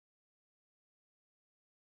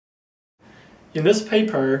In this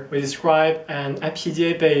paper, we describe an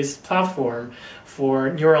FPGA-based platform for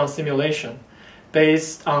neuron simulation.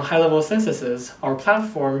 Based on high-level synthesis, our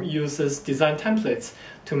platform uses design templates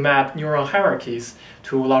to map neuron hierarchies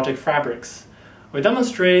to logic fabrics. We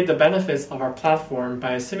demonstrate the benefits of our platform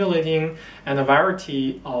by simulating a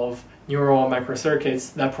variety of neural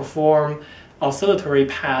microcircuits that perform oscillatory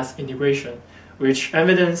path integration, which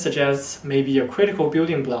evidence suggests may be a critical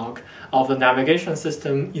building block of the navigation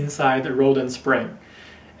system inside the rodent's brain.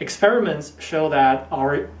 Experiments show that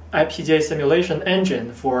our FPGA simulation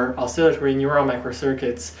engine for oscillatory neural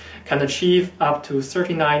microcircuits can achieve up to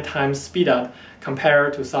 39 times speedup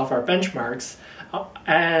compared to software benchmarks,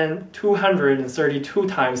 and 232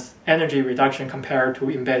 times energy reduction compared to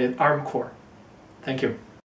embedded ARM core. Thank you.